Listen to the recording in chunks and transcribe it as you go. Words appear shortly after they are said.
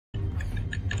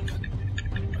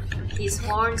His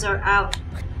horns are out.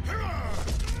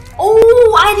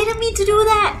 Oh, I didn't mean to do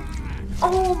that.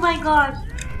 Oh my god.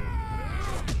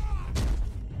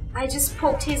 I just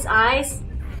poked his eyes.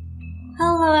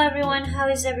 Hello everyone, how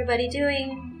is everybody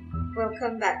doing?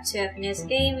 Welcome back to FNS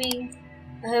Gaming.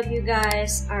 I hope you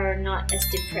guys are not as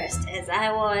depressed as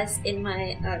I was in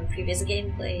my previous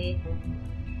gameplay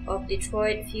of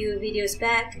Detroit few videos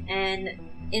back, and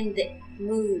in the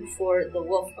mood for The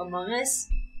Wolf Among Us.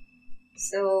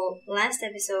 So last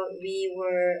episode we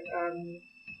were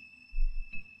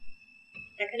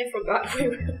I kind of forgot we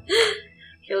were.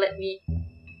 Okay, let me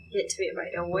get to it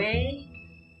right away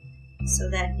so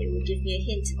that it will give me a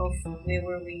hint of where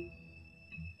were we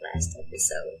last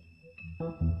episode.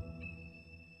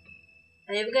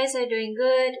 I hope you guys are doing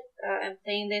good. I'm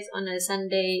playing this on a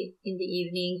Sunday in the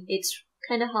evening. It's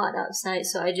kind of hot outside,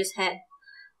 so I just had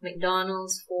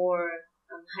McDonald's for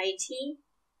high tea.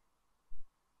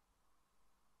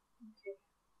 Okay,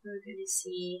 we're gonna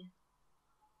see.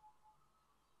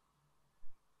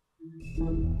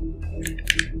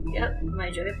 Yep, my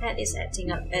joypad is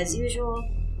acting up as usual.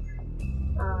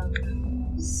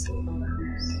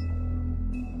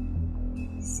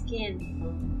 Skin.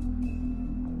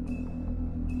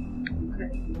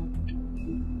 Okay.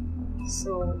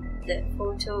 So that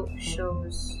photo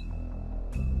shows.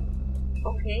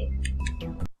 Okay.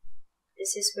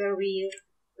 This is where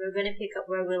we're gonna pick up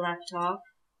where we left off.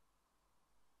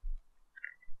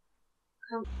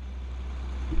 Come.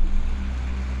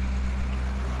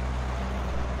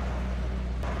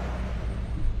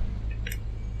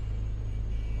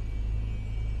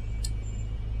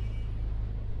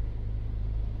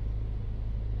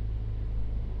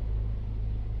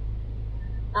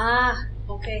 Ah,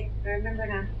 okay, I remember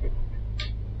now.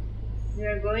 We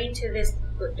are going to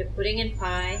the pudding and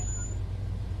pie.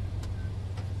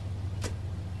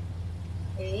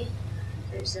 Okay,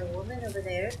 there's a woman over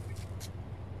there.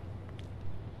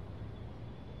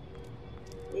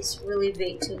 It's really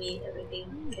big to me,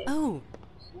 everything. Okay. Oh,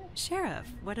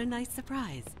 Sheriff, what a nice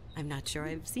surprise. I'm not sure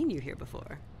I've seen you here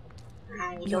before.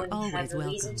 You're always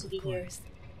welcome, to be of course.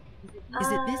 Here.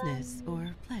 Is it business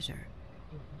or pleasure?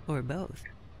 Or both?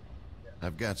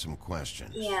 I've got some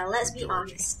questions. Yeah, let's be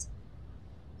honest.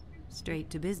 Straight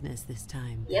to business this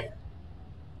time. Yep.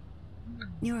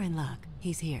 You're in luck.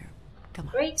 He's here. Come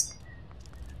on. Great.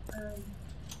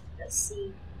 Let's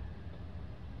see.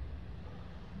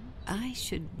 I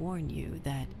should warn you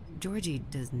that Georgie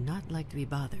does not like to be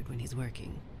bothered when he's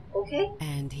working. Okay.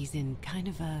 And he's in kind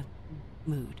of a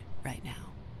mood right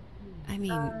now. I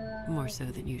mean, more so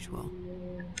than usual.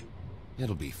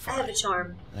 It'll be fine. I have a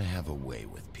charm. I have a way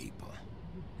with people.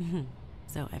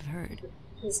 So I've heard.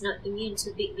 He's not immune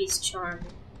to Big B's charm.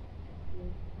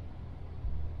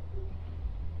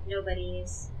 Nobody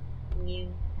is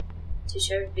immune to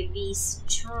Sheriff Big B's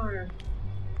charm.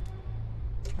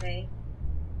 Okay.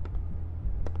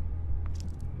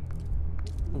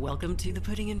 Welcome to the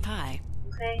Pudding and Pie.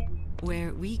 Okay.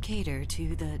 Where we cater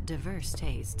to the diverse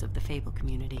tastes of the Fable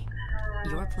community.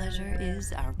 Your pleasure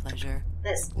is our pleasure.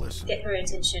 Let's Listen, get her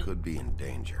attention. Could be in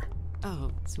danger.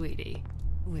 Oh, sweetie.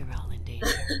 We're all in danger.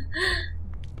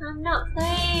 I'm not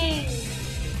playing.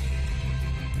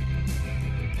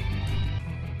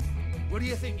 What do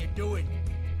you think you're doing?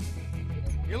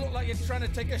 You look like you're trying to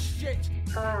take a shit.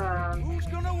 Who's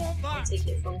gonna want that? I'll take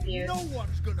it from here. No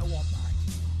one's gonna want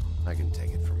that. I can take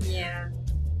it from here. Yeah.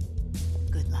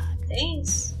 Good luck.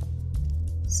 Thanks.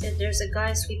 Said there's a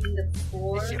guy sweeping the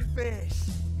floor. It's your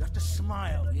face. You have to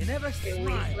smile. You never Okay,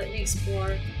 smile. wait, let me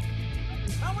explore.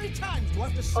 How many times do I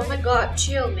have to say? Oh my god,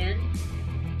 chill, man.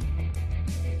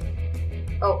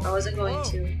 Oh, I wasn't going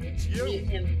to meet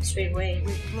him straight away.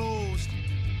 We're closed.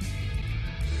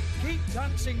 Keep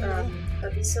dancing,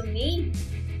 But he's so mean.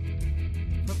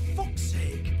 For fuck's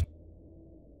sake.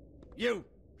 You,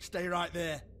 stay right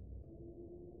there.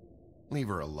 Leave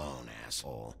her alone,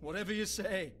 asshole. Whatever you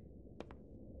say.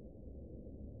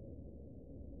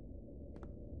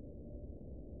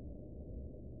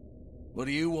 What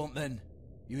do you want then?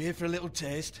 You here for a little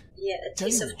taste? Yeah, a Tell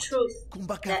taste you of what, truth. Come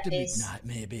back That after is. midnight,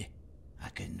 maybe. I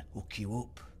can hook you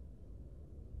up.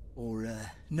 Or,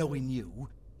 knowing you,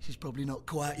 she's probably not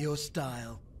quite your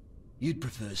style. You'd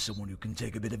prefer someone who can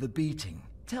take a bit of a beating.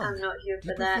 Tell I'm me, not here do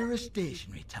you for that. prefer a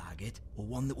stationary target, or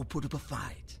one that will put up a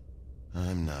fight?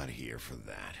 I'm not here for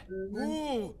that.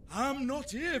 Oh, I'm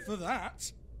not here for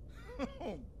that.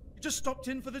 You just stopped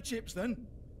in for the chips, then?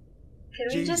 Can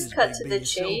we Jesus, just cut to baby, the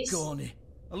chase? So corny.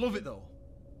 I love it, though.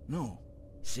 No,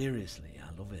 seriously,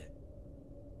 I love it.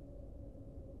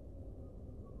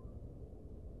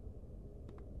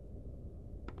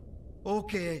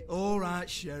 Okay, alright,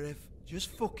 Sheriff. Just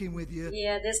fucking with you.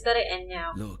 Yeah, this gotta end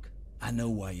now. Look, I know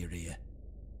why you're here.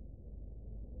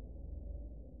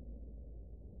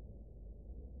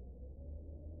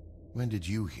 When did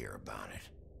you hear about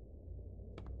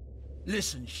it?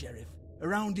 Listen, Sheriff.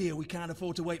 Around here, we can't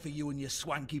afford to wait for you and your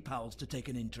swanky pals to take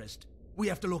an interest. We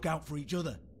have to look out for each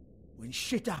other. When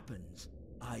shit happens,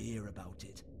 I hear about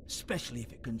it. Especially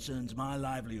if it concerns my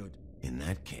livelihood. In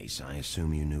that case, I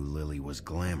assume you knew Lily was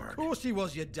glamored. Of course she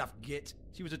was, you daft git.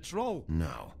 She was a troll.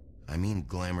 No, I mean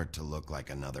glamored to look like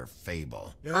another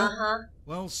fable. Yeah? Uh-huh.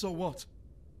 Well, so what?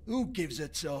 Who gives a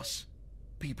toss?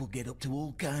 People get up to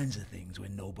all kinds of things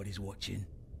when nobody's watching.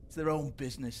 It's their own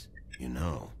business. You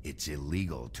know, it's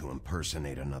illegal to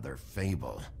impersonate another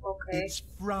fable. Okay. It's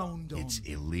frowned on. It's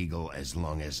illegal as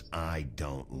long as I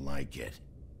don't like it.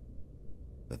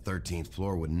 The 13th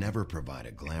floor would never provide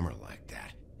a glamour like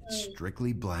that. It's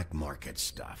strictly black market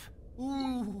stuff.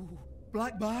 Ooh,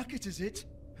 black market is it?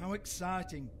 How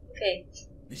exciting. Okay.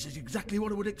 This is exactly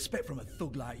what I would expect from a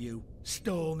thug like you.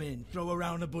 Storm in, throw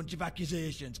around a bunch of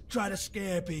accusations, try to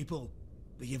scare people.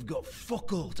 But you've got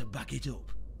fuck all to back it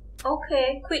up.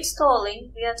 Okay, quit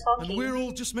stalling. We are talking. And we're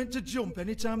all just meant to jump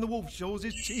anytime the wolf shows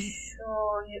his teeth.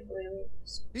 Sure,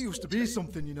 It used to be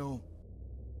something, you know.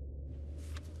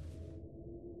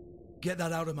 Get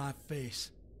that out of my face.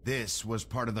 This was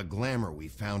part of the glamour we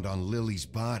found on Lily's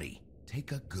body.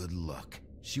 Take a good look.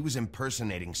 She was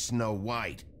impersonating Snow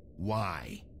White.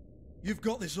 Why? You've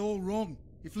got this all wrong.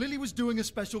 If Lily was doing a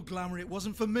special glamour, it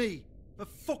wasn't for me. For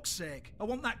fuck's sake, I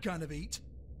want that kind of eat.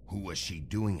 Who was she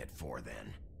doing it for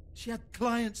then? She had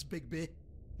clients, Bigby.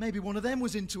 Maybe one of them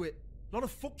was into it. A lot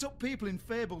of fucked up people in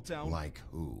Fabletown. Like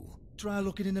who? Try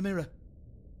looking in the mirror.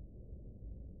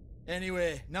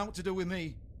 Anyway, now what to do with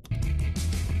me?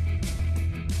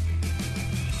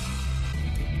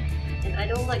 And I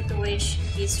don't like the way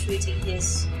he's treating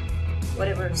his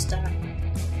whatever stuff.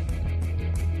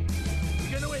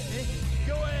 You're gonna hit me?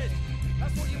 Go ahead.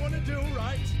 That's what you want to do,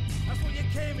 right? That's what you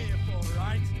came here for,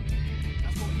 right?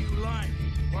 That's what you like.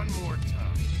 One more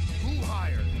time. Who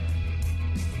hired her?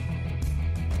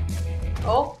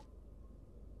 Oh,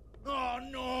 Oh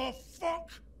no,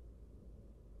 fuck!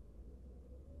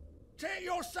 Take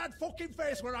your sad fucking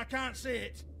face where I can't see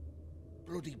it.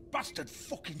 Bloody bastard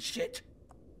fucking shit.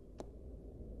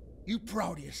 You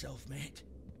proud of yourself, mate?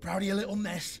 Proud of your little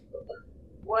mess?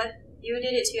 what? You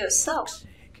did it to yourself.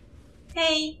 Sake.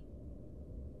 Hey.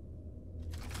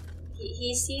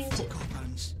 He seemed. Fuck off,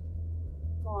 Hans.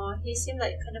 Aw, he seemed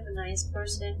like kind of a nice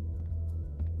person.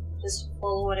 Just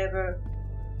follow whatever.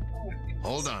 Oh,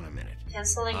 Hold on a minute.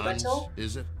 canceling Hans, rental.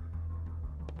 is it?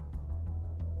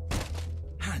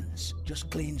 Hans just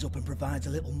cleans up and provides a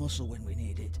little muscle when we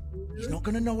need it. He's not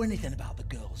gonna know anything about the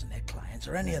girls and their clients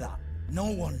or any of that. No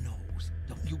one knows.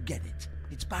 Don't you get it?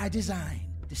 It's by design.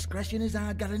 Discretion is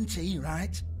our guarantee,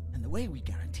 right? And the way we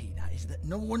guarantee that is that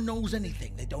no one knows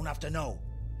anything they don't have to know,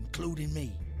 including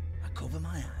me. I cover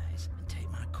my eyes and take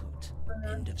my cut.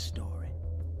 End of story.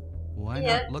 Why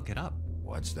Yeah. not look it up?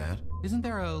 What's that? Isn't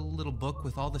there a little book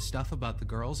with all the stuff about the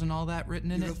girls and all that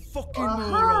written in You're a it? fucking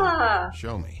moron. Aha!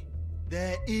 Show me.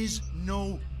 There is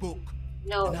no book.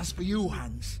 No. And as for you,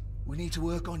 Hans, we need to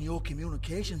work on your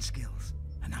communication skills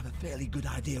and have a fairly good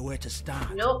idea where to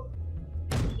start. Nope.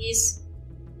 He's.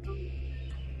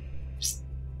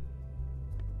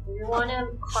 You wanna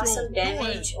cause Sure, some go ahead.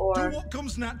 damage Do or. what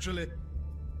comes naturally.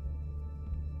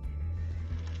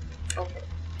 Okay.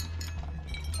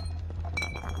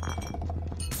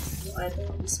 No, I don't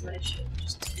want this much.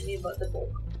 Just tell me about the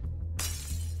book.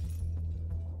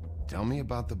 Tell me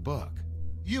about the book.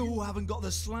 You haven't got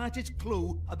the slightest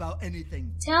clue about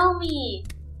anything. Tell me!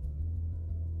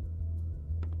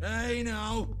 Hey,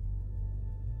 now.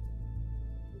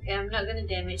 Okay, I'm not gonna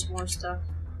damage more stuff.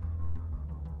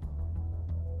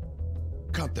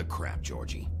 Cut the crap,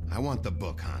 Georgie. I want the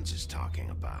book Hans is talking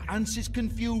about. Hans is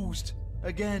confused.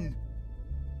 Again.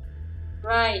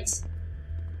 Right.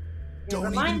 Never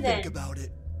Don't mind even then. think about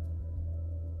it.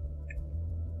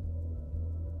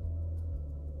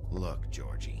 Look,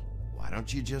 Georgie, why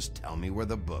don't you just tell me where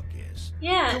the book is?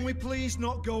 Yeah. Can we please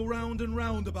not go round and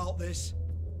round about this?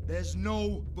 There's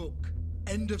no book.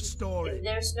 End of story. If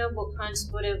there's no book, Hans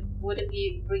wouldn't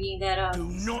be bringing that up. Do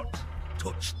not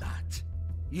touch that.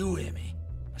 You hear me?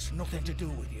 That's nothing to do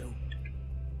with you.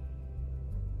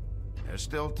 There's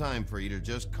still time for you to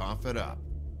just cough it up.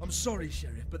 I'm sorry,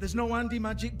 Sheriff, but there's no handy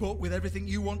magic book with everything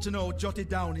you want to know jotted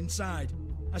down inside.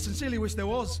 I sincerely wish there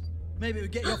was. Maybe it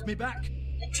would get you off me back.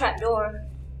 A trapdoor.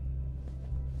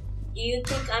 Do you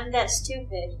think I'm that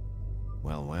stupid?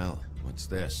 Well, what's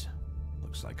this?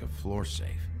 Looks like a floor safe.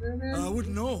 Mm-hmm. I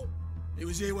wouldn't know. It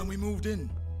was here when we moved in.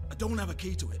 I don't have a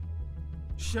key to it.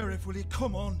 Sheriff, will you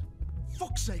come on?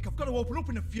 Fuck's sake, I've got to open up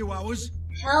in a few hours.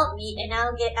 Help me and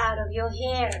I'll get out of your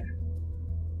hair.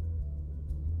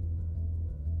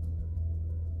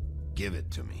 Give it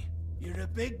to me. You're a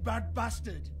big bad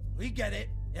bastard. We get it.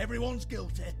 Everyone's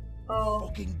guilty. Oh.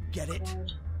 Fucking get it.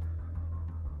 God.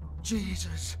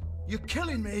 Jesus, you're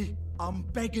killing me. I'm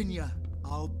begging you.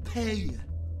 I'll pay you.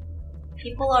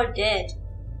 People are dead.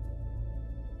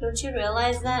 Don't you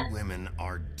realize that? Women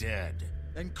are dead.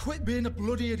 Then quit being a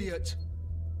bloody idiot.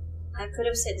 I could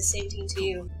have said the same thing to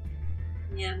you.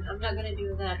 Yeah, I'm not gonna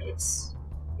do that. It's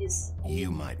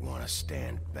You might want to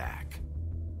stand back.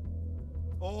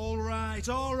 All right,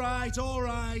 all right, all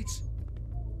right.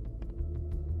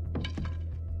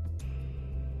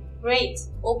 Great.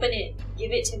 Open it.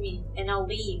 Give it to me, and I'll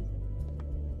leave.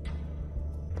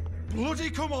 Bloody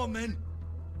come on then.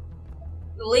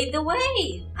 Lead the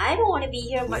way. I don't want to be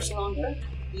here much longer.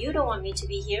 You don't want me to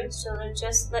be here, so then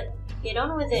just get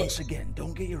on with it. Once again,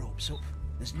 don't get your hopes up.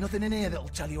 There's nothing in here that'll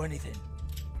tell you anything.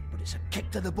 But it's a kick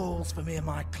to the balls for me and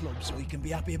my club, so you can be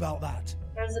happy about that.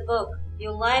 There's a book.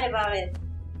 You lied about it.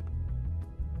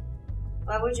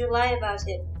 Why would you lie about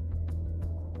it?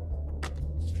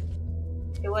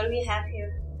 Okay, what do we have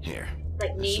here? Here.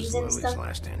 Like This names is and Lily's stuff?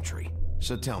 last entry.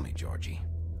 So tell me, Georgie,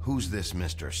 who's this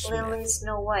Mr. Smith? Lily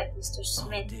Snow White, Mr.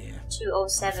 Smith, Oh dear. I'm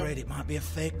 207. afraid it might be a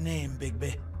fake name,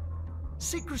 Bigby.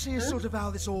 Secrecy is sort of how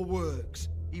this all works.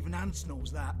 Even Ants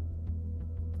knows that.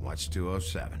 What's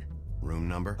 207? Room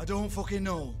number? I don't fucking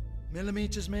know.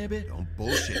 Millimeters, maybe? Don't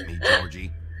bullshit me,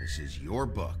 Georgie. This is your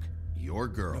book. Your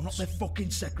girls. I'm not their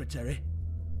fucking secretary.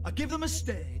 I give them a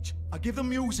stage, I give them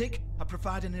music, I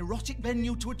provide an erotic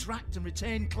venue to attract and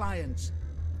retain clients.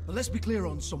 But let's be clear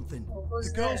on something. who's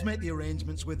The girls that? make the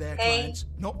arrangements with their Hey. clients,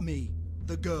 not me.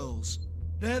 The girls.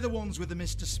 They're the ones with the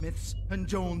Mr. Smiths and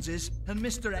Joneses and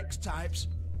Mr. X types.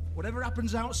 Whatever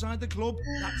happens outside the club,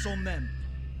 that's on them.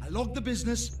 I log the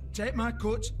business, take my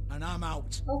cut, and I'm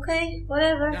out. Okay,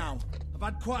 whatever. Now, I've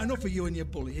had quite enough of you and your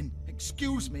bullying.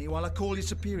 Excuse me while I call your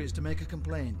superiors to make a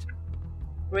complaint.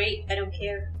 Great, I don't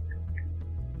care.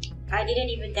 I didn't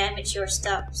even damage your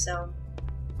stuff, so...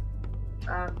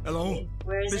 Hello?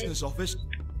 Where is Business office.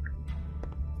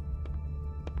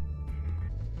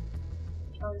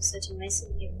 Oh, it's such a mess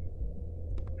in here.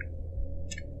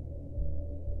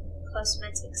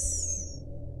 Cosmetics.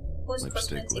 Who's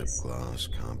Lipstick, lip cosmetics? gloss,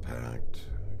 compact,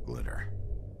 glitter.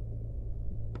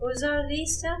 Whose are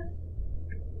these stuff?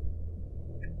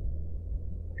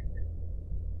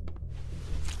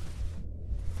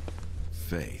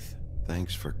 Faith,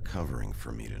 thanks for covering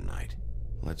for me tonight.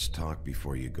 Let's talk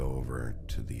before you go over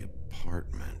to the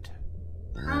apartment.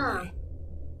 Huh. Lily.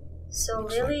 So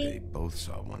Looks like Lily... they both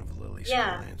saw one of Lily's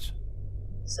Yeah. clients.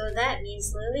 So that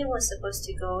means Lily was supposed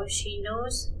to go. She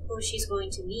knows who she's going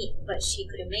to meet, but she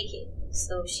couldn't make it.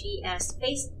 So she asked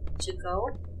Faith to go.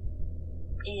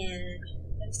 And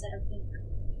what's that up here?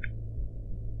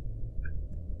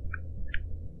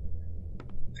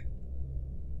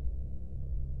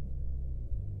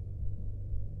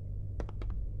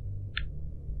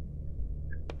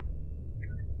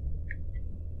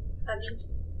 Cubby.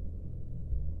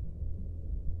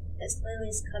 That's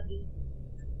Lily's cubby.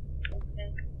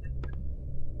 Okay.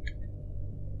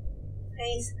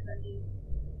 Face cubby.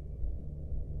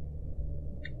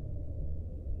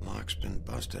 Lock's been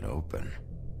busted open.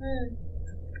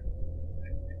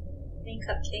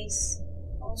 Makeup case.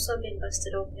 Also been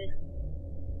busted open.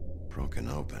 Broken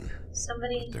open.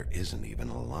 Somebody... There isn't even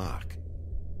a lock.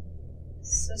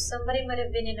 So somebody might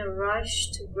have been in a rush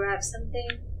to grab something.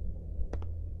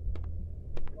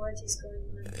 What is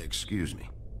going on? Excuse me.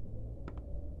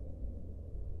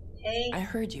 Hey? I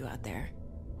heard you out there.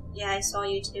 Yeah, I saw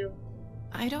you too.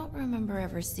 I don't remember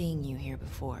ever seeing you here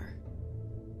before.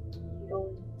 You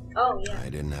don't... Oh, yeah. I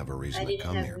didn't have a reason I to didn't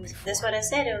come have here reason. before. That's what I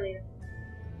said earlier.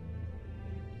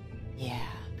 Yeah.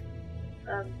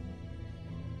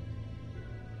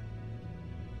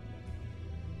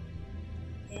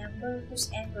 Amber?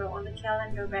 Who's Amber on the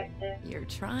calendar back there? You're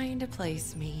trying to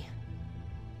place me.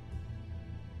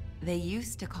 They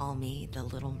used to call me the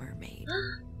Little Mermaid.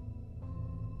 Once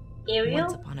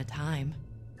Ariel? upon a time.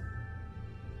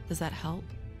 Does that help?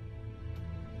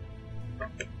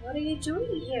 What are you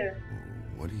doing here?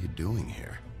 What are you doing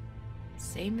here?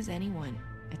 Same as anyone.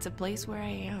 It's a place where I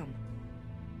am.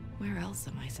 Where else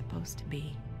am I supposed to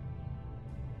be?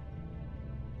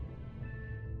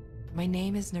 My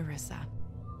name is Nerissa.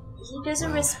 He doesn't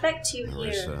Well, respect you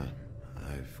Nerissa, here.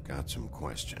 I've got some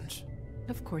questions.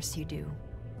 Of course you do.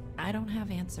 I don't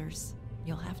have answers.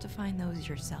 You'll have to find those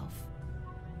yourself.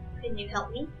 Can you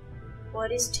help me?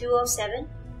 What is 207?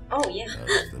 Oh, yeah.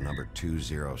 Does the number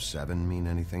 207 mean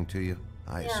anything to you?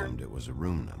 I Yeah. assumed it was a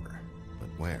room number. But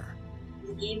where?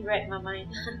 The game read my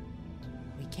mind.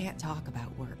 We can't talk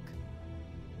about work.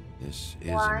 This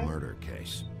is Why? a murder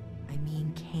case. I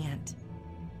mean, can't.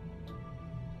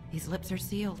 These lips are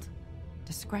sealed.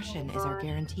 Discretion is our God.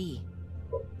 guarantee.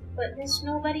 But there's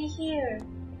nobody here.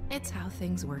 It's how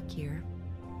things work here.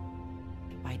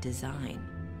 By design.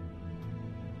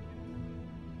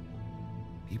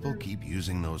 People keep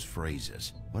using those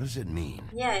phrases. What does it mean?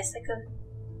 Yeah, it's like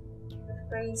a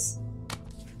phrase.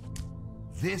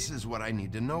 This is what I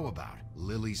need to know about.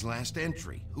 Lily's last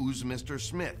entry. Who's Mr.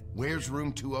 Smith? Where's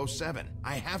room 207?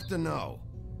 I have to know.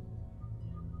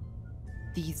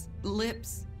 These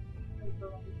lips.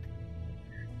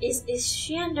 Is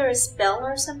she under a spell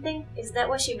or something? Is that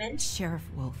what she meant? Sheriff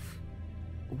Wolf,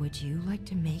 would you like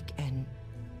to make an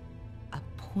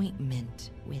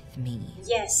appointment with me?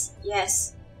 Yes,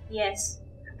 yes, yes.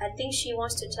 I think she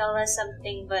wants to tell us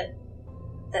something, but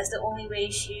that's the only way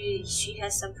she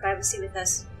has some privacy with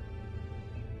us.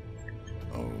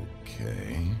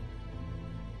 Okay.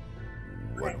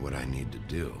 What would I need to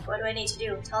do? What do I need to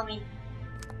do? Tell me.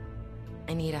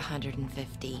 I need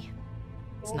 150.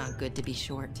 It's not good to be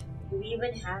short. Do we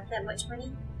even have that much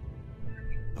money?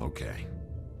 Okay.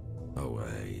 Oh,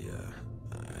 I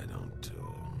don't,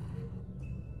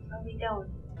 No, we don't.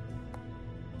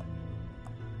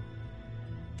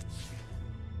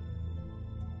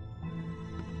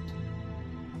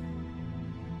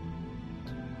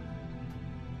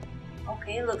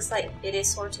 Okay, looks like it is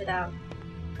sorted out.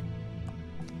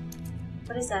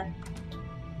 What is that?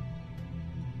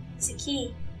 It's a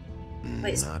key.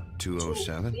 Wait, it's not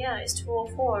 207? Yeah, it's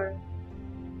 204.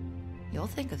 You'll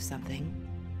think of something.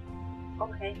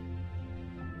 Okay.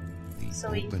 The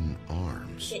So we- open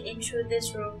arms. Get in through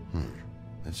this room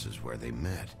This is where they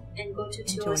met. and go to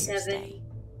Enjoy your 207 stay.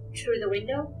 through the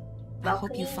window. I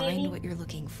hope you Balcony, find maybe? what you're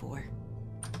looking for.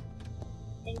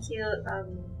 Thank you.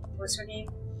 What's her name?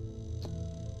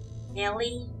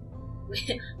 Nelly?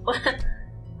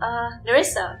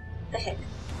 Nerissa. The heck?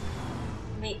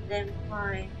 Make them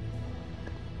fine.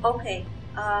 Okay.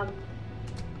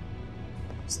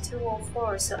 It's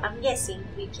 204, so I'm guessing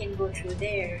we can go through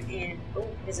there and oh,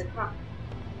 there's a clock.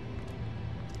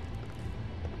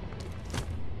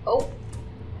 Oh,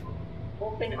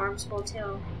 Open Arms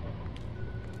Hotel.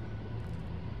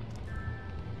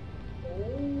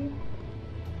 Oh.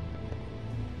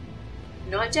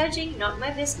 Not judging, not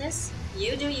my business.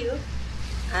 You do you.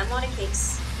 I'm on a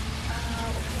case.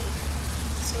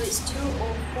 Okay. So it's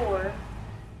 204.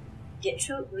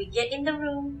 We get in the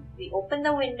room, we open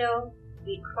the window,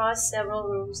 we cross several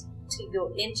rooms to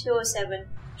go in 207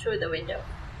 through the window.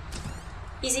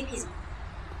 Easy peasy.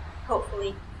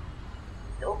 Hopefully.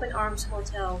 The Open Arms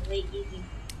Hotel, late evening.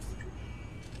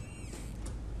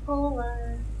 Hold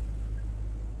on.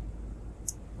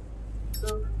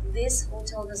 Ooh, this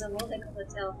hotel doesn't look like a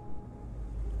hotel.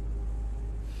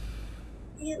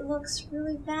 It looks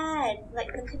really bad,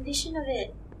 like the condition of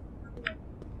it.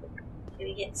 Can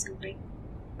we get some drink?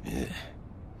 This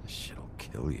shit'll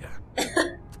kill ya.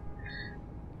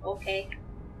 Okay.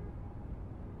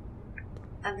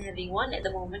 I'm having one at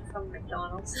the moment from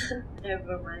McDonald's.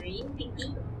 Never mind.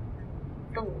 Pee-pee.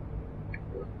 Oh.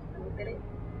 Look at it.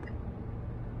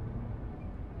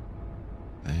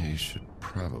 They should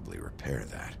probably repair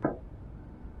that.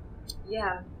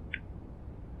 Yeah.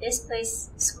 This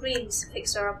place screams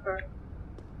fixer-upper.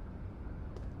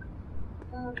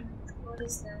 What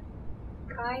is that?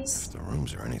 Price? If the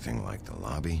rooms are anything like the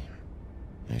lobby,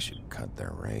 they should cut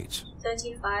their rates.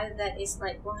 35, that is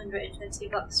like 120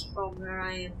 bucks from where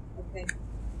I am. Okay.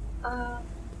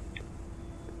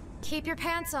 Keep your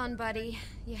pants on, buddy.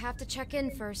 You have to check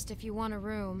in first if you want a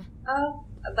room. Oh,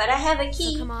 but I have a So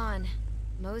key. come on.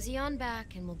 Mosey on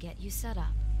back and we'll get you set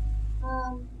up.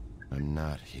 I'm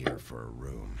not here for a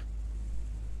room.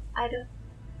 I don't...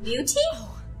 Beauty?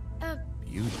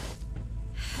 Beauty?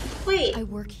 Wait. I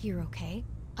work here, okay?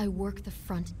 I work the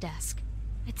front desk.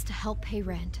 It's to help pay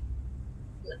rent.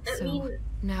 I So, mean,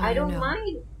 now I you don't know.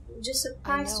 mind. I'm just I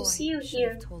surprised know to see you I should here.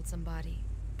 have told somebody,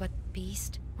 but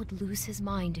Beast would lose his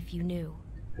mind if you knew.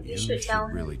 You should tell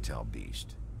him. really tell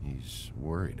Beast. He's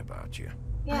worried about you.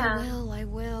 Yeah. I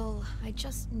will. I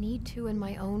just need to in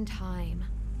my own time.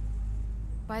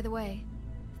 By the way,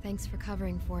 thanks for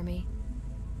covering for me.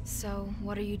 So,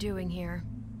 what are you doing here?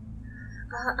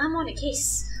 I'm on a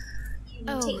case. Can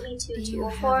you take me to you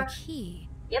have 204? a key.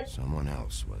 Yep. Someone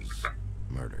else was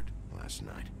murdered last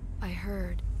night. I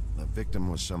heard. The victim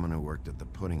was someone who worked at the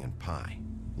Pudding and Pie.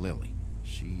 Lily.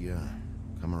 She,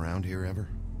 come around here ever?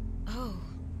 Oh,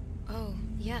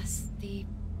 yes, the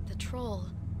troll.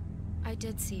 I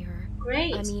did see her.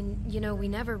 Great. I mean, you know, we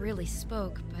never really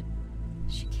spoke, but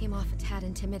she came off a tad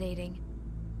intimidating.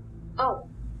 Oh.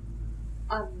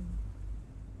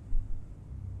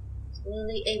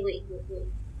 Lily, wait.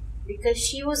 Because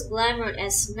she was glamored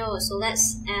as Snow, so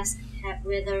let's ask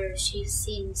whether she's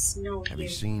seen Snow here. Have you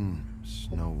seen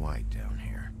Snow White down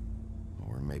here?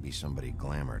 Or maybe somebody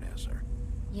glamored as her?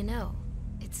 You know,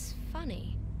 it's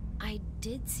funny. I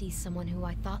did see someone who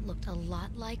I thought looked a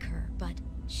lot like her, but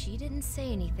she didn't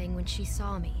say anything when she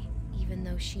saw me, even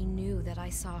though she knew that I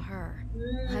saw her.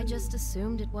 I just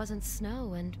assumed it wasn't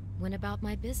Snow and went about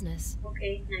my business.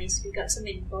 Okay, nice. We got some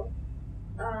info.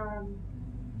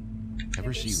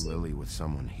 Ever see Lily with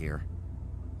someone here?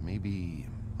 Maybe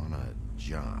on a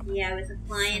job? Yeah, with a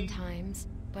client. Sometimes,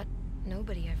 but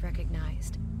nobody I've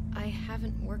recognized. I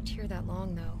haven't worked here that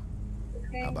long, though.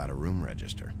 Okay. How about a room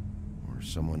register? Or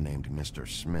someone named Mr.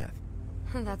 Smith?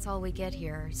 That's all we get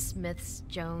here, Smiths,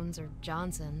 Jones, or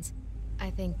Johnsons. I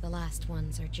think the last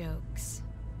ones are jokes.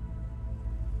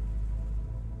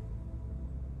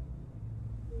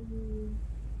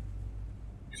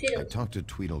 I talked to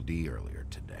Tweedledee earlier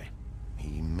today.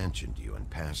 He mentioned you in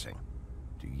passing.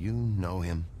 Do you know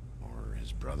him? Or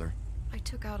his brother? I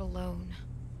took out a loan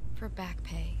for back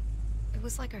pay. It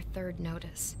was like our third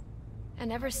notice.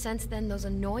 And ever since then, those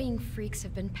annoying freaks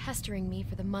have been pestering me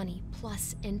for the money,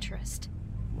 plus interest.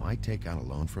 Why take out a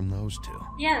loan from those two?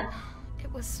 Yeah.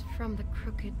 It was from the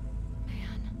crooked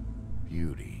man.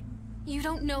 Beauty. You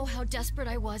don't know how desperate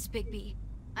I was, Bigby.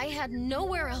 I had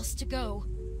nowhere else to go.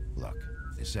 Look,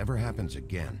 if this ever happens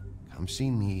again, come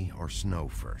see me or Snow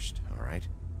first, alright?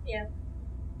 Yeah.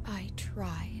 I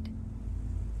tried.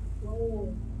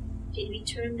 Oh. Did we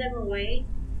turn them away?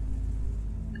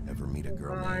 Ever meet a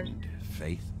girl God. named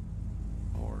Faith?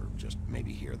 Or just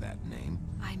maybe hear that name?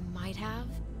 I might have.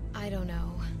 I don't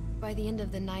know. By the end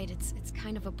of the night, it's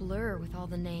kind of a blur with all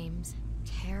the names.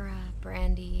 Tara,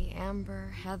 Brandy, Amber,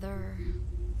 Heather.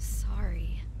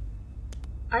 Sorry.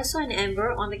 I saw an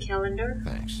Amber on the calendar.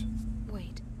 Thanks.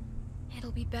 Wait.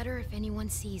 It'll be better if anyone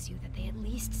sees you that they at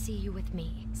least see you with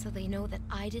me, so they know that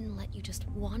I didn't let you just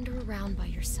wander around by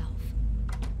yourself.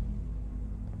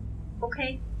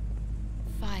 Okay.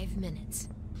 5 minutes,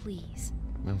 please.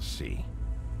 We'll see,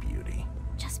 Beauty.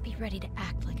 Just be ready to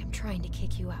act like I'm trying to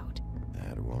kick you out.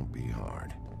 That won't be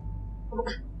hard.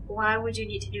 Why would you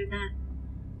need to do that?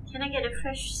 Can I get a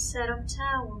fresh set of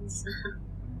towels?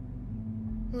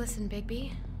 Listen,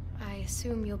 Bigby. I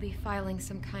assume you'll be filing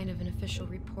some kind of an official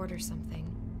report or something.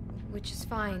 Which is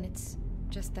fine, it's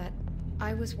just that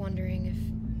I was wondering if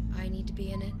I need to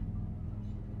be in it.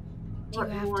 Do you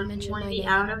have to mention my name?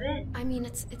 Out of it? I mean,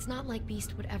 it's not like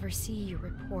Beast would ever see your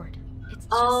report. It's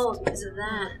just... because of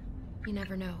that. You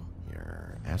never know.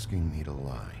 You're asking me to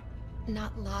lie.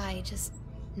 Not lie, just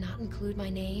not include my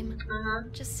name.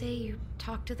 Just say you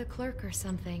talked to the clerk or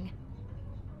something.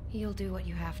 You'll do what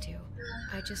you have to.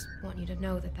 I just want you to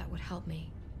know that that would help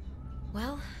me.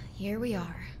 Well, here we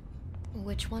are.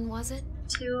 Which one was it?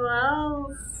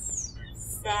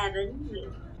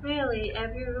 207. Really,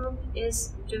 every room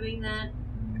is doing that.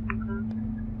 Okay.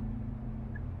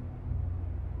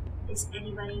 Is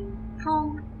anybody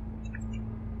home?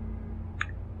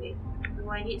 Wait, do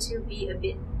I need to be a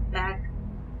bit back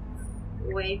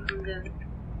away from the...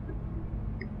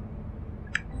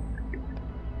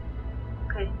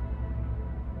 Okay.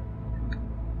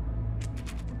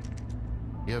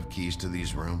 You have keys to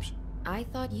these rooms? I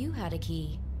thought you had a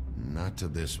key. Not to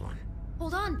this one.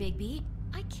 Hold on, Bigby.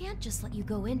 I can't just let you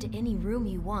go into any room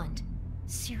you want.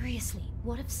 Seriously,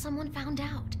 what if someone found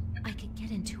out? I could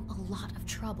get into a lot of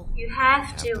trouble. You have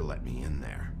You have to let me in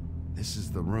there. This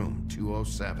is the room,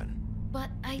 207. But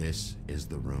This is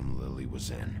the room Lily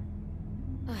was in.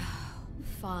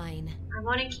 Fine. I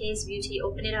want a case, Beauty.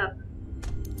 Open it up.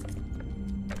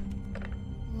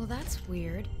 Well, that's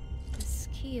weird. This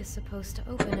key is supposed to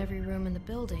open every room in the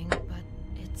building, but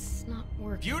it's not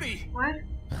working. Beauty! What?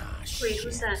 Ah, Wait, shit.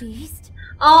 who's that? Beast?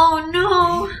 Oh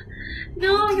no!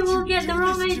 No, How you could will you get do the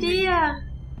wrong this to me? idea.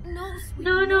 No,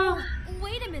 sweetie, No.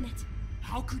 Wait a minute.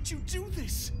 How could you do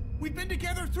this? We've been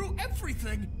together through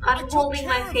everything. I I'm took holding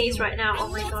my care of face you. right now. Oh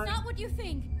my That's god. not what you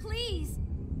think. Please.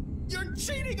 You're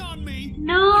cheating on me.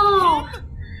 No! With him?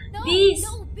 No, Beast.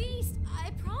 no, Beast. I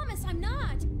promise I'm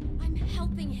not. I'm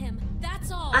helping him.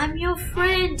 That's all. I'm your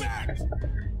friend. Back.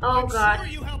 Oh I'm god. Sure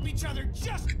you help each other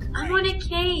just great. I'm on a This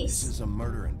case. is a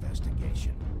murder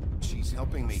investigation. She's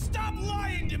helping me. Stop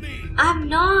lying to me. I'm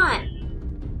not.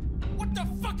 What the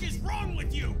fuck is wrong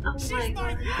with you? Oh She's my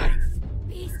my God. wife.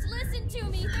 Beast, listen to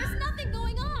me. There's nothing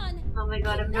going on. Oh my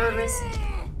god, I'm nervous.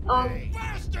 Oh,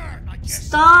 Bastard! I guess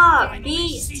Stop, I finally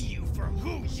Beast. see you for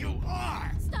who you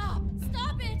are. Stop.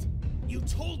 You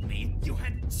told me you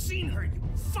hadn't seen her, you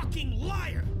fucking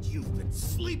liar! You've been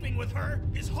sleeping with her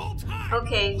this whole time!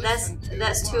 Okay,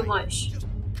 that's too much. Just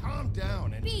calm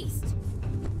down and... Beast!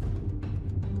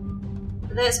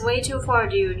 That's way too far,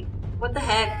 dude. What the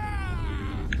heck?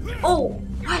 Oh,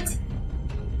 what?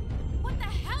 What the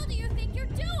hell do you think you're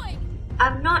doing?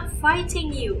 I'm not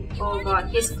fighting you. Oh god,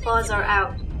 his claws are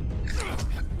out.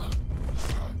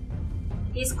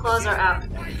 His claws are out.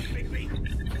 I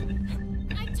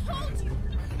told you!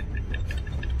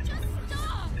 Just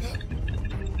stop!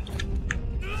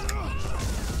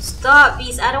 Stop,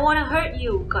 Beast. I don't want to hurt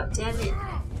you. God damn it.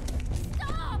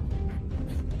 Stop!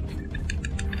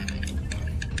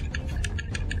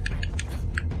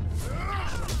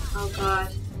 Oh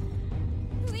god.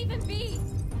 Leave him be!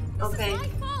 This Okay. is my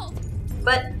fault!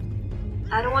 But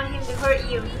I don't want him to hurt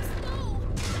you. Be slow!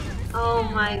 Oh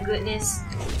my goodness.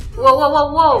 Whoa, whoa,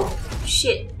 whoa, whoa!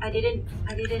 Shit, I didn't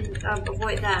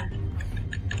avoid that.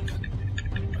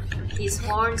 His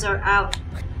horns are out.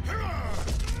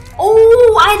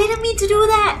 Oh, I didn't mean to do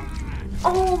that!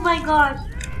 Oh my god.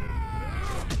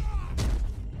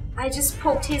 I just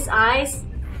poked his eyes.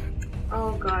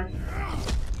 Oh god.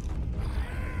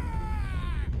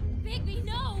 Bigby,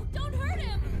 no! Don't hurt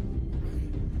him!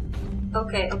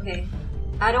 Okay, okay.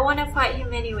 I don't want to fight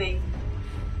him anyway.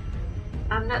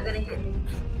 I'm not gonna hit him.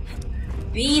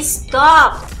 Beast,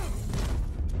 stop!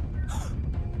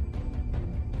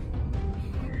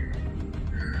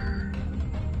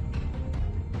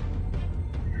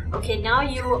 Okay, now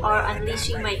you are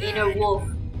unleashing my inner wolf.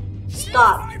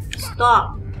 Stop!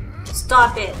 Stop!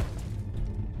 Stop it!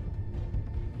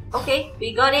 Okay,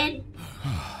 we got in.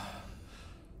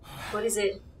 What is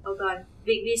it? Oh god.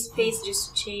 Bigby's face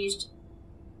just changed.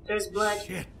 There's blood.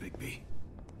 Shit, Bigby.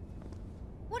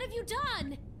 What have you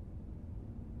done?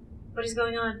 What is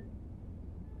going on?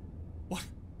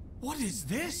 What is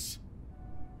this?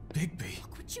 Bigby.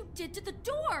 Look what you did to the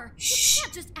door! Shh. You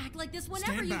can't just act like this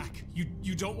whenever Stand back.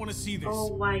 You don't want to see this.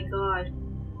 Oh my god.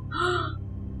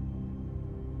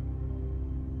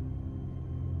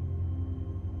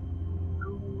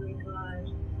 Oh my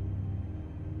god.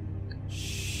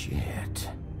 Shit.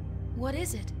 What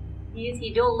is it?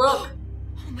 Yuthi, don't look.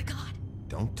 Oh my god.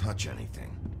 Don't touch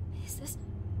anything.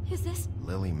 Is this?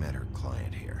 Lily met her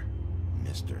client here.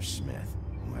 Mr. Smith,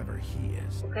 whoever he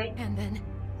is. Okay. And then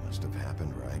Must have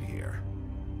happened right here.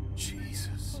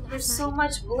 Jesus. There's last so night,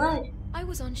 much blood. I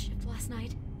was on shift last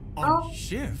night. On Oh.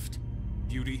 shift?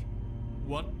 Beauty.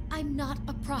 What? I'm not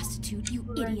a prostitute, you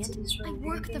Right, idiot. it's I right,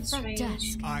 work the it's front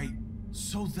strange. desk.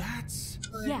 So that's...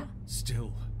 Yeah.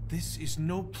 Still, this is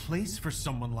no place for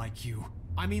someone like you.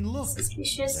 I mean, look. Is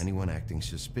Suspicious. anyone acting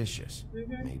suspicious?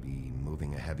 Mhm. Maybe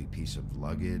moving a heavy piece of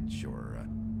luggage or...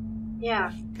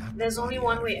 Yeah. got the There's only body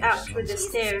one out way here out through the somehow.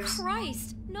 stairs.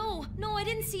 Christ! No, I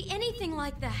didn't see anything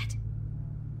like that.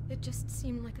 It just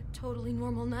seemed like a totally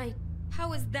normal night.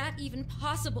 How is that even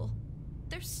possible?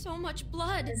 There's so much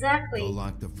blood. Go Exactly.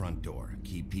 lock the front door.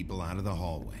 Keep people out of the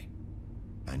hallway.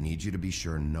 I need you to be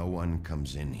sure no one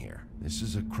comes in here. This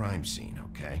is a crime scene,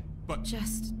 okay? But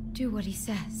Just do what he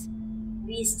says.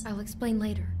 Beast, I'll explain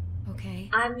later, okay?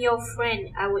 I'm your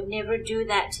friend. I would never do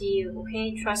that to you,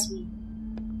 okay? Trust me.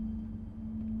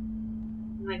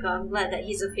 Oh my god, I'm glad that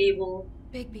he's a fable.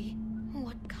 Bigby,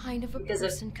 what kind of a Because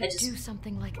person I could just do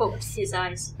something like Poked this? his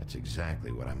eyes. That's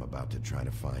exactly what I'm about to try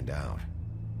to find out.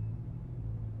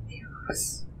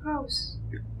 Gross. Gross.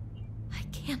 I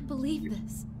can't believe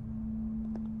this.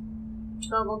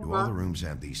 12 Do all the o'clock. rooms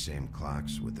have these same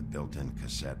clocks with the built-in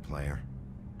cassette player?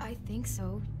 I think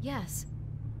so, yes.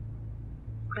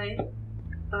 Okay.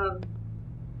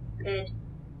 Bed.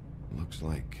 Looks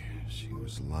like she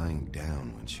was lying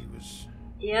down when she was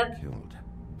Yep. killed.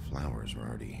 Flowers were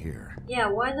already here. Yeah,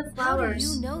 why the How do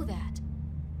flowers? you know that?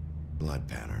 Blood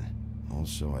pattern.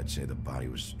 Also, I'd say the body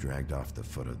was dragged off the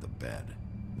foot of the bed.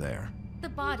 There. The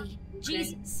body.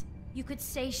 Jesus. You could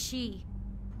say she.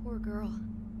 Poor girl.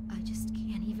 I just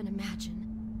can't even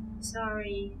imagine.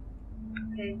 Sorry.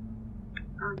 Okay.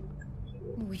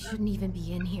 We shouldn't even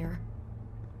be in here.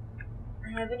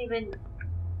 I haven't even...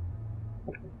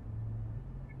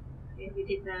 Okay, we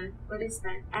did that. What is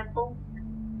that? Apple?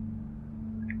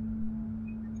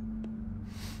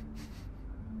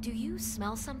 Do you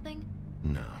smell something?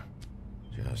 No.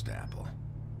 Just apple.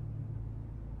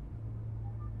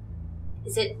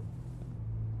 Is it...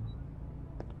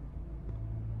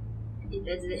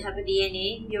 Does it have a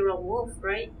DNA? You're a wolf,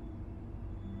 right?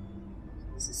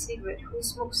 It's a cigarette. Who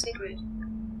smokes cigarette?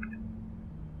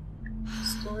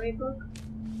 Storybook?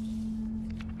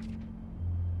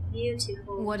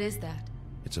 Beautiful. What is that?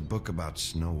 It's a book about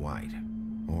Snow White.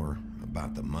 Or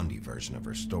about the Mundy version of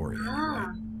her story, anyway.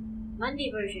 Ah,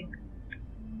 Monday version.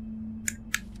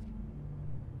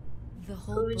 The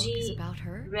whole book is Fuji, about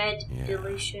her? Red,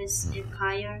 Delicious,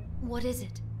 Empire. What is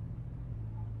it?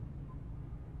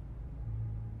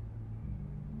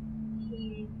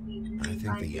 I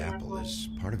think the apple is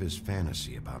part of his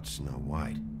fantasy about Snow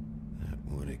White. That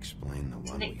would explain the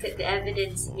one we Connected found the on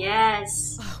evidence. floor.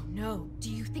 Yes. Oh no, do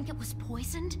you think it was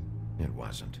poisoned? It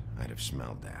wasn't. I'd have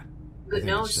smelled that. Good I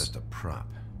think nose. it's just a prop.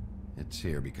 It's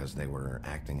here because they were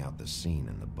acting out the scene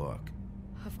in the book.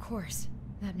 Of course,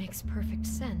 that makes perfect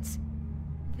sense.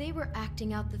 They were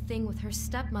acting out the thing with her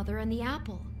stepmother and the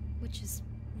apple, which is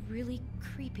really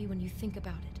creepy when you think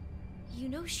about it. You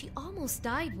know, she almost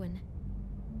died when...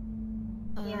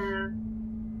 Yeah.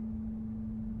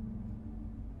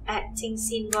 Acting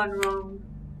scene gone wrong.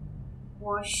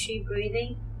 Was she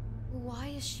breathing? Why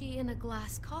is she in a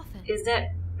glass coffin? Is that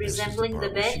This is resembling the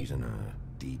part where bed? she's in a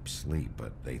deep sleep,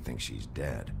 but they think she's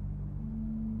dead.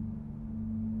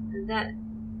 That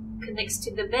connects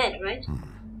to the bed, right?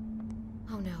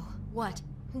 Oh no, what?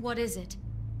 What is it?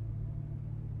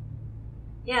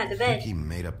 Yeah, the I think bed. he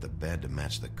made up the bed to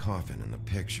match the coffin in the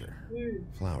picture.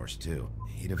 Flowers, too.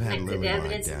 He'd have had Connected Lily the lie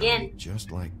evidence down again.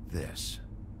 just like this.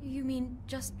 You mean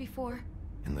just before?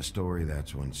 In the story,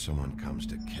 that's when someone comes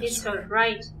to kiss It's her. her,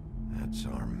 right? That's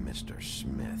our Mr.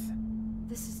 Smith.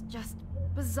 This is just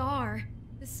bizarre.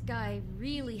 This guy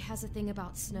really has a thing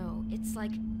about Snow. It's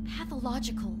like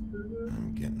pathological.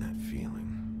 I'm getting that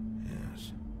feeling.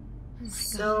 Yes. Oh my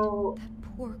So- God, that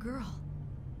poor girl.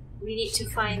 We need She to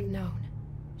couldn't have find. known.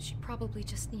 She probably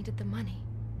just needed the money.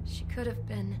 She could have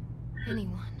been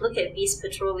anyone. Look at Beast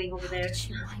patrolling over How there. did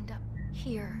she wind up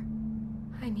here?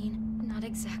 I mean, not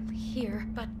exactly here,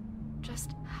 but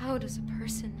just how does a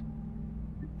person...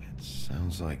 It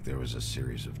sounds like there was a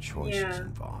series of choices Yeah.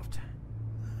 involved.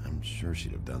 I'm sure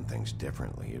she'd have done things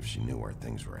differently if she knew where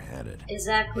things were headed.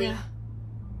 Exactly. Yeah.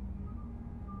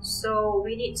 So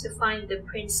we need to find the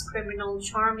Prince Criminal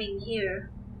Charming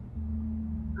here.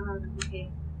 Okay,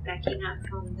 backing up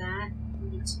from that, we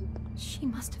need to. She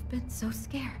must have been so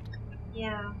scared.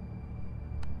 Yeah.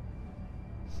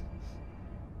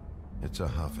 It's a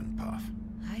huff and puff.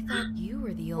 I thought you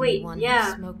were the only Wait, one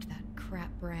yeah. who smoked that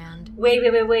crap brand. Wait.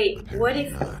 What Apparently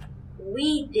if not.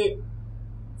 we did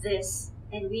this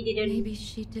and we didn't Maybe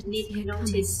she didn't need see to it coming.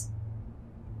 notice?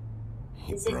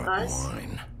 He Is it brought Buzz?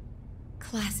 wine.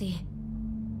 Classy.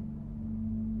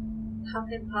 Huff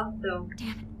and puff though.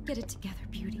 Damn it, get it together,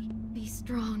 Beauty. Be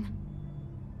strong.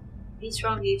 Be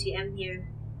strong, Beauty. I'm here.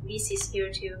 Beast is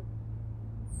here too.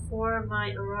 For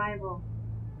my arrival.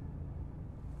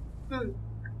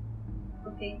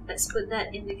 Okay, let's put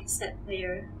that in the cassette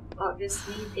player.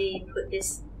 Obviously, they put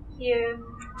this here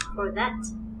for that.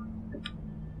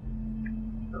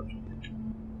 Okay.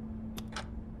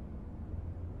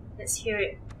 Let's hear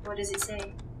it. What does it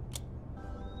say?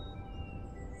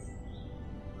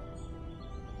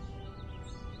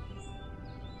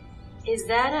 Is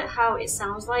that how it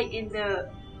sounds like in the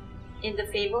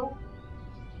fable?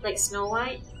 Like Snow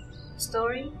White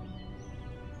story?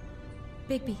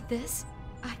 Bigby, this?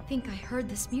 I think I heard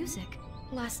this music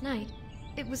last night.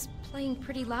 It was playing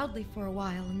pretty loudly for a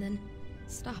while and then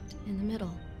stopped in the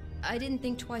middle. I didn't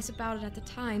think twice about it at the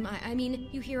time. I mean,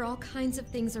 you hear all kinds of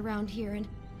things around here, and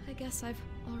I guess I've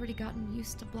already gotten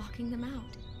used to blocking them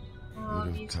out.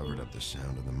 Would have covered up the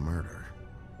sound of the murder.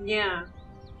 Yeah.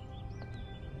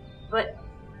 But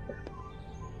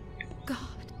God.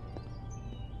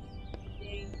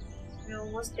 okay. No,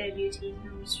 what's their Beauty?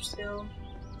 No, it's still.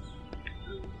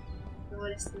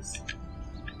 What is this?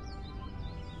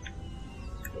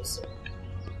 Closer.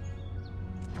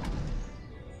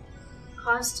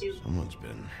 Costume. Someone's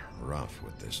been rough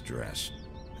with this dress.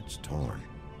 It's torn.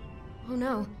 Oh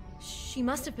no, she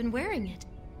must have been wearing it.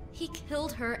 He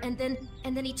killed her and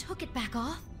then he took it back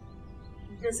off?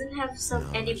 Doesn't have some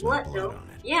No, any there's blood no though. blood on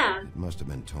it. Yeah. It must have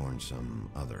been torn some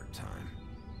other time.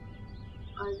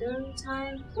 Other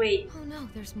time? Wait, Oh no,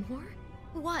 there's more?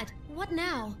 What? What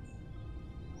now?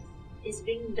 it's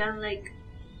being done like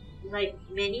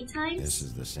many times? This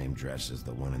is the same dress as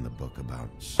the one in the book about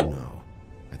snow.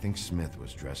 I think Smith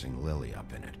was dressing Lily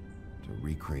up in it to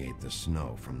recreate the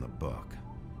snow from the book.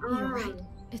 You're right.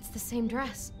 It's the same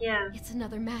dress. Yeah. It's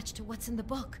another match to what's in the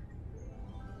book.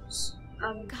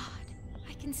 God,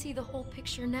 I can see the whole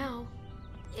picture now.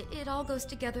 It all goes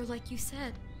together like you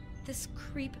said. This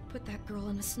creep put that girl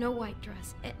in a Snow White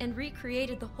dress and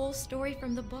recreated the whole story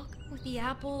from the book with the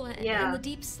apple and the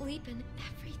deep sleep and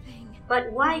everything.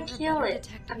 But why You're a kill better it?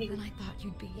 detective I mean, than I thought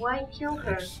you'd be. why kill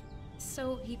her? Thanks.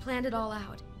 So he planned it all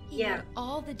out. He Yeah. had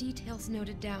all the details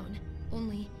noted down.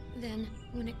 Only Then,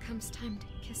 when it comes time to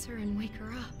kiss her and wake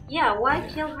her up... Yeah, why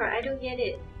kill her? I don't get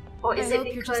it. Or is I it hope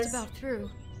because... you're just about through.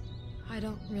 I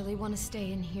don't really want to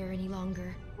stay in here any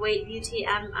longer. Wait, Beauty,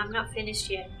 I'm not finished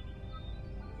yet.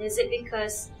 Is it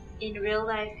because in real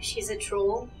life she's a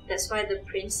troll? That's why the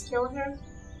prince killed her?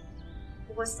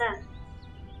 What's that?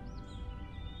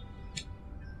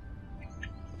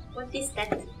 What is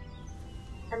that?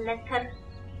 A letter.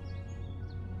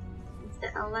 Is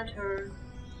that a letter?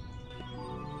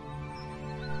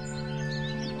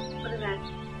 What is that?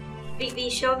 Big B,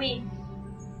 show me.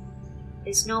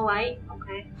 It's Snow White?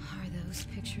 Okay. Are those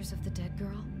pictures of the dead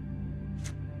girl?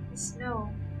 Snow.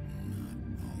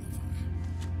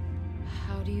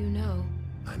 How do you know?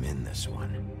 I'm in this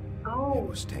one. Oh. It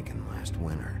was taken last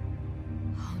winter.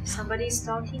 Oh no. Somebody's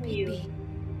stalking you. Maybe.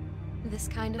 This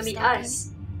kind of I mean, stalking,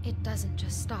 us. it doesn't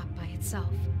just stop by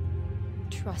itself.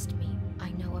 Trust me,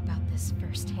 I know about this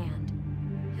firsthand.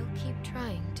 He'll keep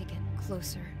trying to get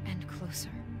closer and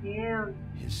closer. Yeah.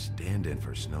 His stand-in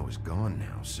for Snow is gone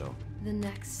now, so... The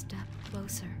next step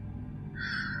closer.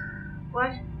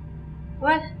 What?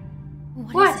 What?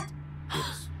 What is it?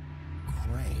 It's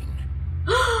Crane.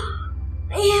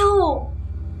 Ew!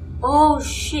 Oh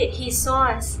shit, he saw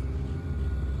us.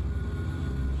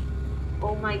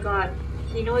 Oh my god.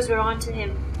 He knows we're on to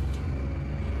him.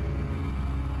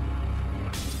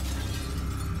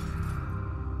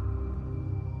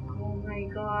 Oh my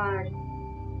god.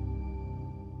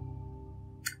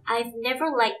 I've never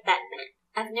liked that man.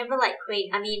 I've never liked Crane.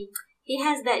 I mean, he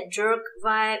has that jerk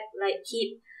vibe, like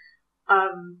keep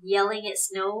yelling at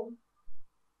Snow.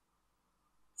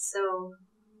 So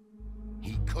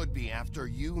He could be after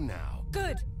you now.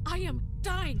 Good. I am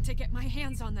dying to get my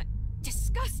hands on that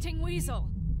disgusting weasel.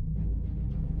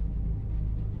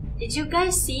 did you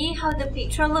guys see how the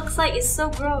picture looks like? It's so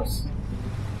gross.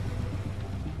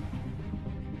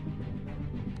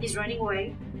 He's running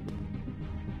away.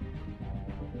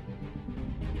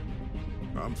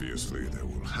 Obviously, there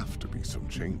will have to be some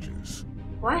changes.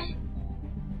 What?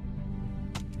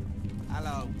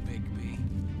 Hello, Big B.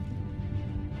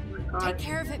 Oh my god. Take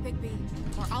care of it, Big B,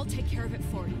 or I'll take care of it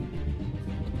for you.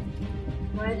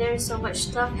 Why there's so much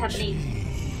stuff happening?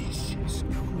 Jesus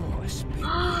Christ, baby.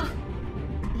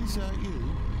 Is that you?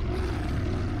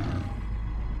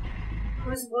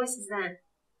 Whose voice is that?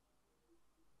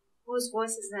 Whose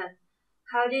voice is that?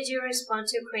 How did you respond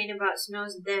to Crane about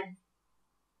Snow's death?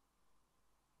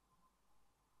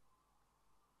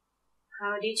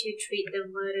 How did you treat the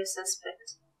murder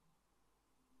suspect?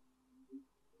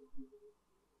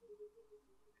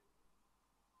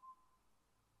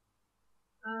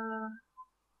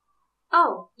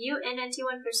 Oh, you and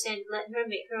 91% let her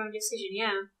make her own decision,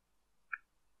 yeah.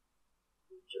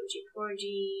 Georgie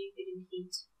Porgy didn't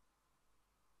hit.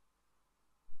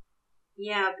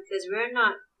 Yeah, because we're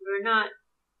not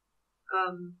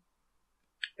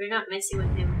messing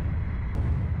with him.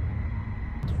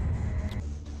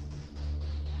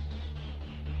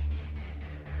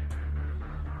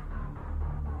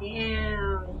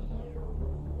 Damn.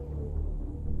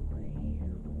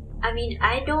 I mean,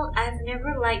 I've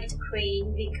never liked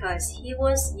Crane because he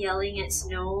was yelling at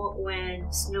Snow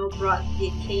when Snow brought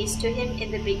the case to him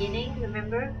in the beginning,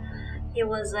 remember? He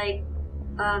was like,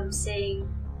 saying,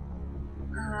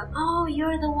 oh,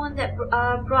 you're the one that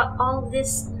brought all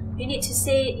this, you need to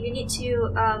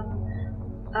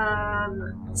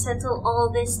settle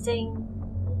all this thing.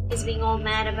 He's being all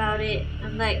mad about it.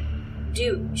 I'm like,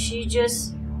 dude, she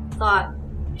just thought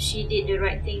she did the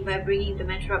right thing by bringing the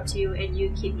matter up to you, and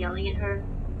you keep yelling at her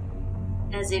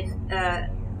as if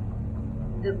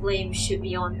the blame should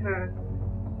be on her.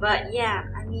 But yeah,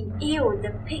 I mean, ew,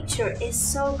 the picture is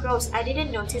so gross. I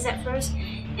didn't notice at first,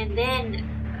 and then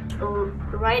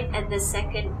right at the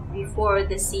second before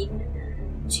the scene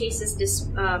changes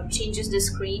the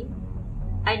screen,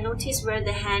 I noticed where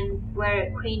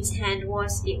Crane's hand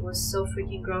was. It was so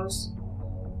freaking gross.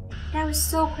 That was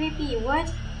so creepy.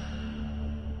 What?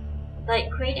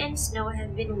 Like, Crane and Snow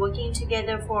have been working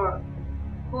together for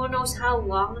who knows how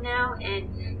long now, and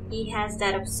he has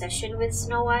that obsession with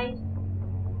Snow White.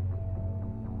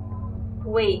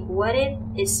 Wait, what if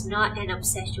it's not an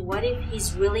obsession? What if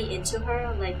he's really into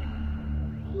her, like,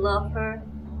 love her?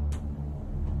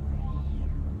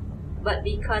 But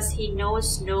because he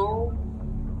knows Snow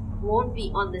won't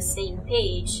be on the same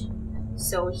page,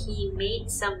 so he made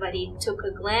somebody took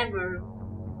a glamour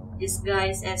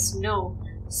disguised as Snow,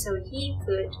 so he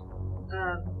could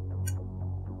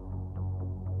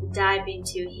dive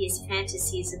into his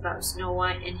fantasies about Snow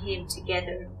White and him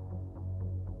together.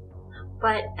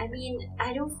 But I mean,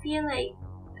 I don't feel like,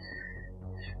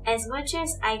 as much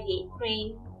as I hate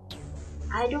Crane,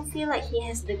 I don't feel like he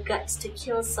has the guts to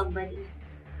kill somebody.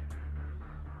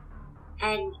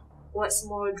 And what's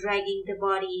more, dragging the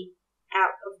body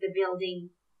out of the building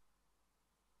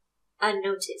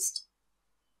unnoticed.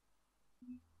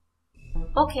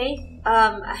 Okay,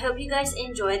 I hope you guys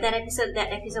enjoyed that episode.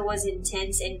 That episode was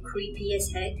intense and creepy as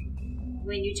heck.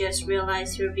 When you just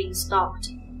realize you're being stalked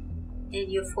and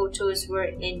your photos were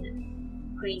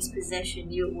in Crane's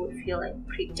possession, you would feel like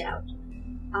creeped out.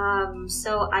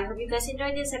 So I hope you guys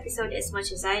enjoyed this episode as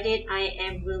much as I did. I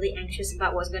am really anxious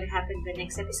about what's going to happen in the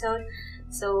next episode.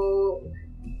 So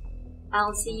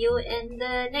I'll see you in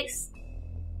the next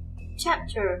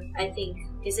chapter, I think.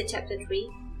 Is it chapter 3?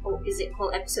 Or is it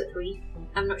called episode 3?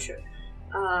 I'm not sure.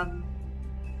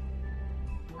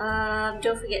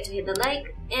 Don't forget to hit the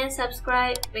like and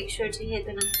subscribe. Make sure to hit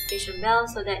the notification bell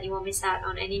so that you won't miss out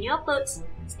on any new uploads.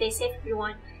 Stay safe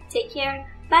everyone. Take care.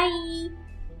 Bye!